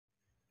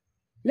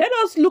Let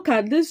us look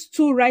at these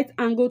two right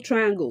angle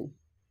triangle.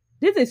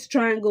 This is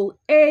triangle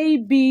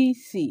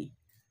ABC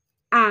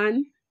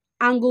and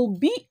angle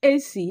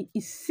BAC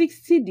is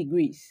 60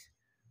 degrees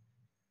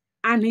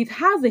and it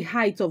has a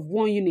height of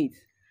 1 unit.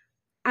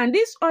 And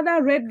this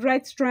other red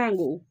right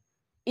triangle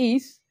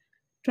is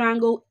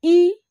triangle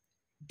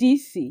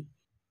EDC.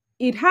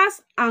 It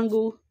has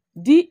angle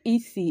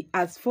DEC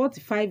as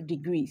 45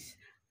 degrees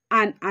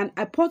and an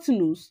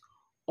hypotenuse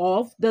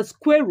of the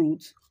square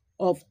root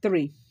of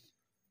 3.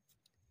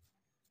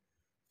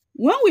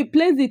 When we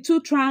place the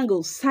two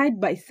triangles side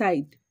by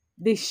side,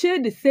 they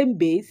share the same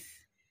base.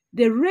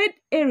 The red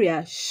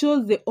area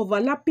shows the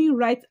overlapping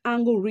right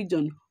angle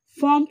region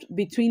formed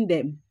between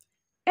them.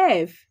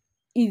 F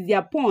is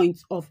their point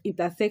of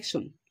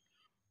intersection.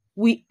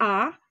 We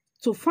are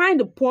to find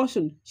the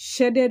portion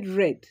shaded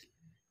red.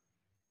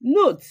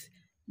 Note,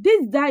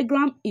 this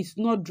diagram is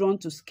not drawn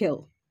to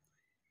scale.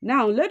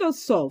 Now let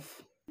us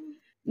solve.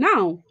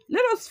 Now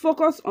let us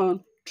focus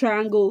on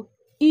triangle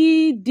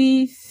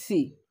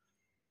EDC.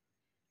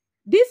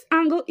 This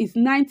angle is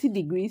 90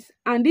 degrees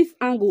and this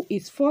angle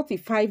is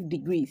 45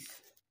 degrees.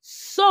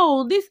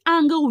 So this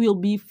angle will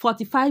be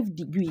 45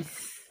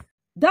 degrees.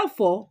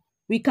 Therefore,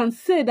 we can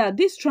say that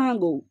this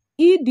triangle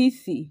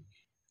EDC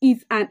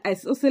is an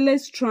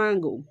isosceles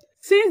triangle.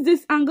 Since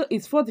this angle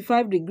is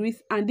 45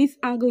 degrees and this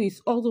angle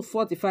is also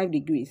 45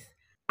 degrees,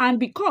 and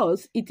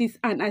because it is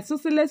an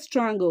isosceles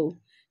triangle,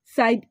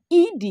 side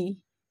ED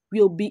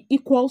will be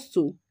equals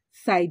to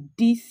side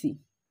DC.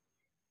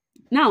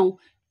 Now,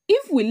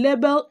 if we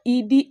label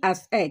ED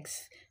as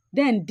X,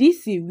 then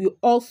DC will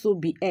also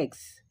be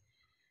X.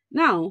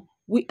 Now,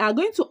 we are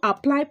going to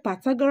apply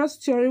Pythagoras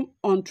theorem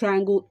on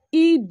triangle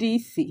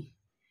EDC.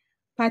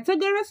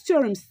 Pythagoras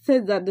theorem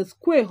says that the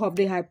square of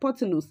the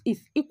hypotenuse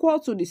is equal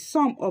to the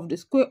sum of the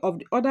square of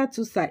the other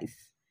two sides.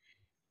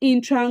 In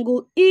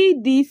triangle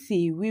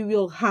EDC, we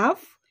will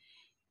have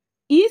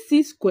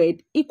EC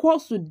squared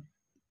equals to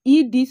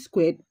ED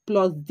squared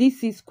plus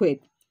DC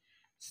squared.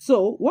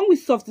 So, when we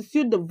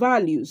substitute the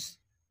values,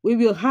 we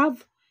will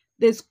have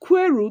the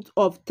square root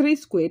of 3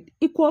 squared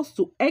equals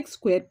to x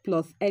squared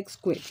plus x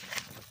squared.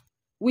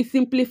 We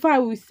simplify,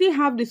 we still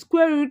have the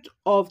square root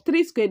of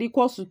 3 squared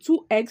equals to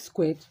 2x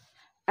squared.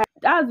 And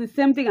that's the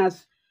same thing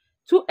as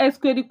 2x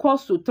squared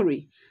equals to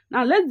 3.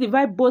 Now let's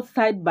divide both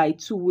sides by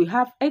 2. We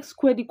have x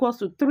squared equals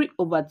to 3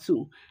 over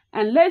 2.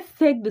 And let's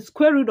take the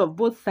square root of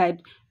both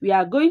sides. We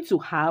are going to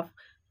have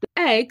the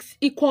x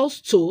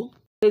equals to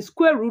the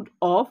square root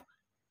of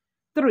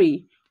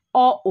 3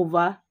 all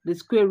over the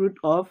square root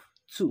of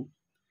 2.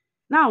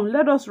 Now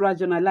let us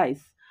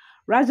rationalize.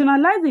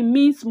 Rationalizing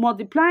means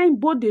multiplying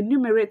both the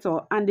numerator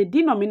and the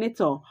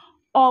denominator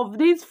of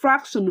this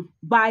fraction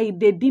by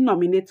the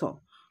denominator.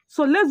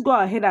 So let's go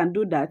ahead and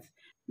do that.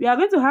 We are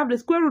going to have the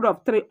square root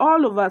of 3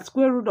 all over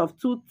square root of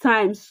 2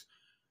 times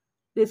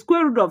the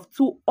square root of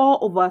 2 all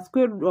over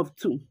square root of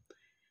 2.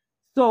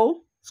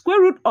 So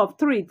square root of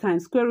 3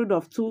 times square root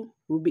of 2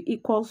 will be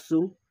equals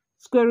to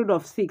square root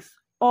of 6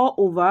 all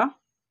over.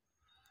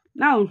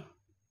 Now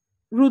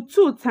root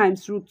 2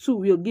 times root 2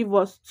 will give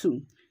us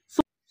 2.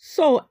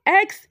 So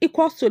x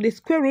equals to the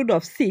square root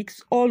of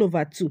 6 all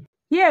over 2.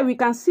 Here we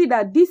can see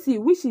that DC,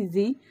 which is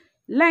the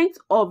length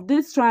of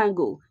this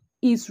triangle,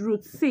 is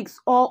root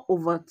 6 all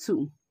over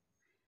 2.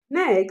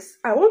 Next,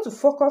 I want to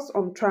focus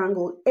on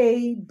triangle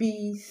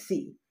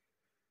ABC.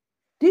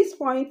 This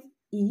point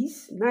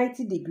is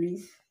 90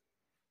 degrees.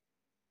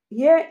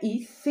 Here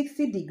is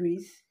 60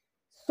 degrees.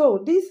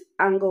 So this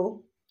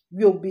angle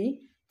will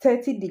be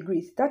 30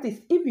 degrees. That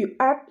is, if you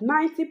add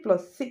 90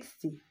 plus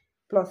 60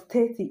 plus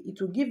 30, it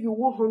will give you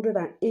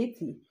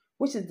 180,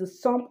 which is the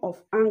sum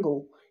of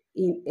angle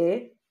in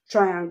a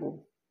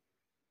triangle.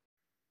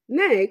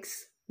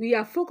 Next, we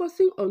are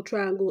focusing on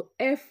triangle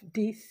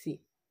FDC.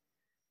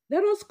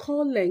 Let us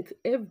call length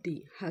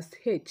FD as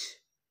H.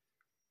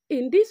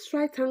 In this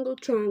right angle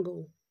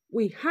triangle,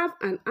 we have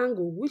an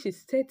angle which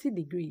is 30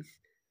 degrees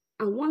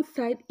and one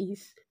side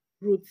is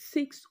root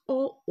 6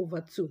 all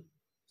over 2.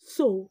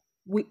 So,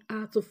 we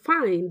are to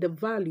find the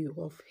value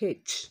of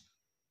H.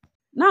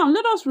 Now,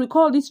 let us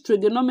recall this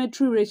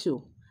trigonometry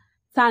ratio.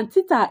 Tan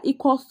theta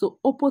equals to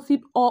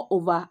opposite all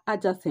over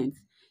adjacent.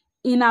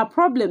 In our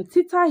problem,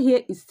 theta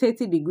here is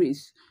 30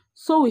 degrees.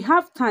 So, we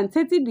have tan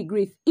 30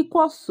 degrees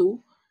equals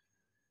to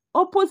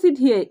opposite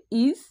here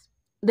is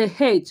the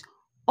H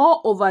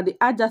all over the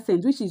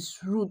adjacent, which is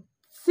root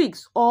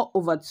 6 all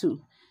over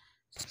 2.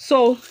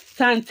 So,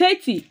 tan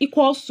 30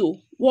 equals to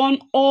 1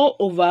 all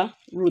over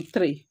root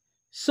 3.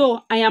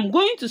 So, I am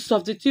going to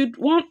substitute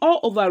 1 all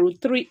over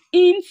root 3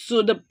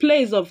 into the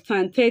place of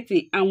tan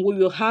 30 and we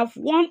will have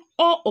 1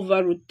 all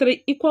over root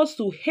 3 equals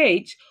to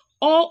H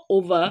all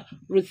over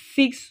root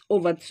 6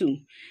 over 2.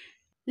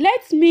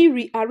 Let me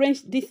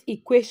rearrange this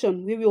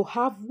equation. We will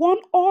have 1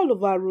 all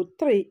over root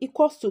 3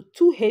 equals to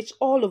 2H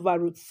all over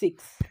root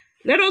 6.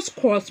 Let us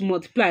cross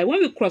multiply.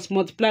 When we cross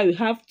multiply, we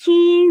have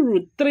 2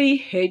 root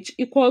 3H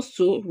equals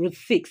to root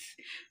 6.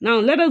 Now,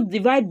 let us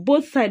divide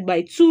both sides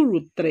by 2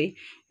 root 3.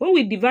 When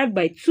we divide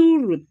by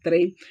 2 root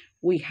 3,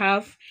 we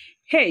have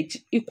h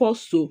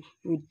equals to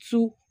root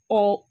 2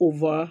 all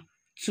over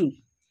 2.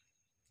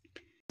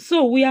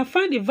 So we have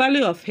found the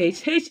value of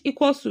h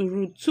equals to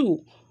root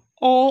 2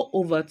 all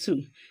over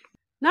 2.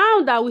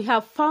 Now that we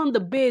have found the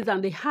base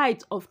and the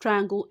height of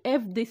triangle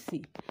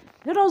FDC,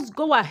 let us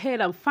go ahead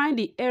and find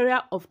the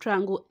area of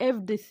triangle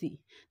FDC.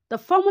 The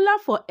formula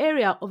for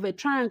area of a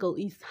triangle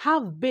is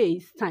half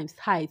base times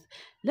height.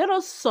 Let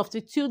us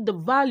substitute the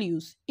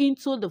values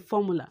into the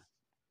formula.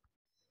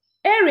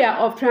 Area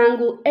of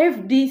triangle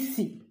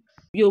FDC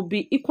will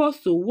be equals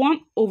to 1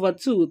 over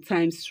 2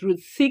 times root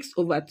 6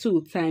 over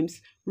 2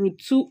 times root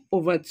 2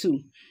 over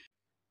 2.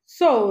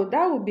 So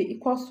that will be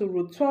equals to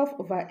root 12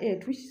 over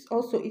 8, which is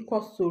also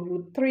equals to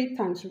root 3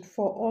 times root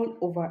 4 all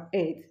over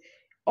 8,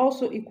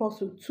 also equals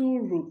to 2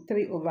 root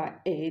 3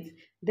 over 8.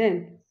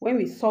 Then when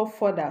we solve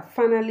further,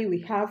 finally we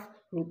have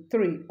root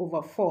 3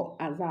 over 4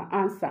 as our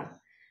answer.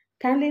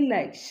 Kindly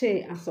like,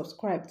 share and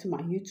subscribe to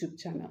my YouTube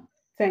channel.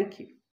 Thank you.